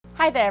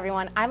Hi there,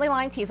 everyone. I'm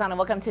Leilani Tizon, and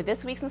welcome to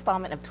this week's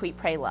installment of Tweet,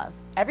 Pray, Love.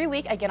 Every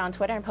week, I get on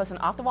Twitter and post an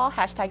off-the-wall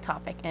hashtag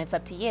topic, and it's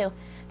up to you,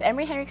 the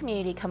Emory Henry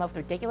community, come up with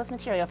ridiculous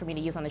material for me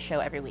to use on the show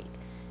every week.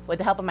 With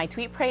the help of my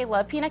Tweet, Pray,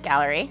 Love peanut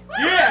gallery,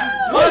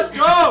 yeah, let's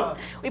go!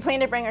 We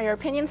plan to bring your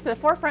opinions to the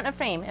forefront of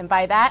fame, and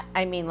by that,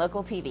 I mean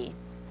local TV.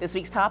 This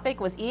week's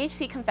topic was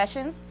EHC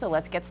Confessions, so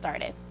let's get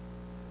started.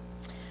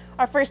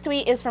 Our first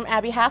tweet is from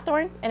Abby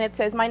Hathorn, and it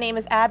says, "My name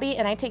is Abby,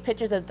 and I take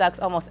pictures of ducks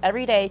almost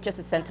every day just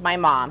to send to my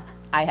mom.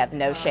 I have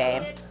no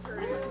shame."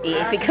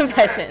 EHC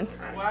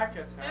Confessions.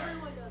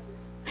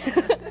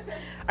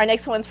 Our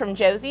next one's from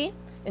Josie,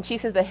 and she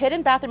says, "The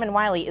hidden bathroom in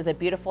Wiley is a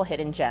beautiful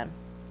hidden gem."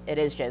 It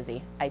is,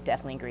 Josie. I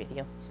definitely agree with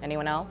you.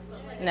 Anyone else?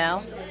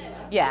 No?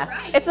 Yeah,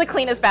 it's the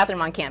cleanest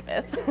bathroom on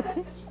campus.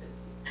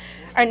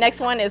 Our next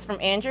one is from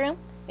Andrew.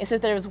 It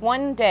says, "There was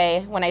one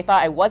day when I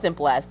thought I wasn't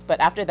blessed,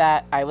 but after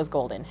that, I was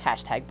golden.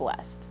 Hashtag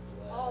blessed."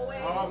 Always.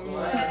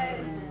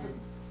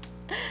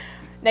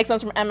 Next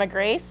one's from Emma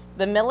Grace.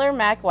 "The Miller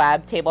Mac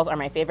Lab tables are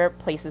my favorite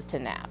places to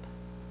nap."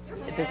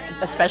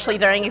 Especially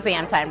during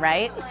exam time,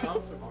 right?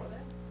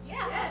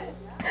 Yes.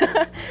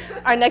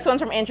 Our next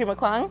one's from Andrew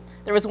McClung.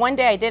 "There was one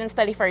day I didn't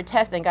study for a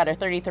test and got a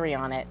 33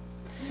 on it."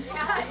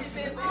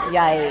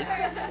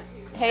 Yikes.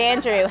 Hey,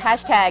 Andrew,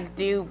 hashtag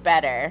do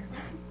better.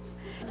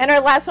 And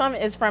our last one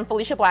is from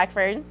Felicia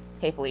Blackford.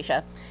 Hey,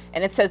 Felicia.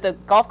 And it says, "The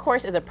golf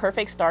course is a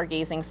perfect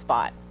stargazing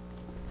spot."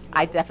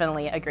 I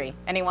definitely agree.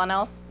 Anyone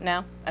else?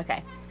 No?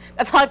 Okay.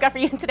 That's all I've got for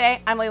you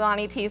today. I'm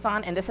Leilani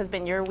Tizon, and this has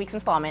been your week's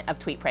installment of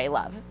Tweet, Pray,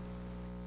 Love.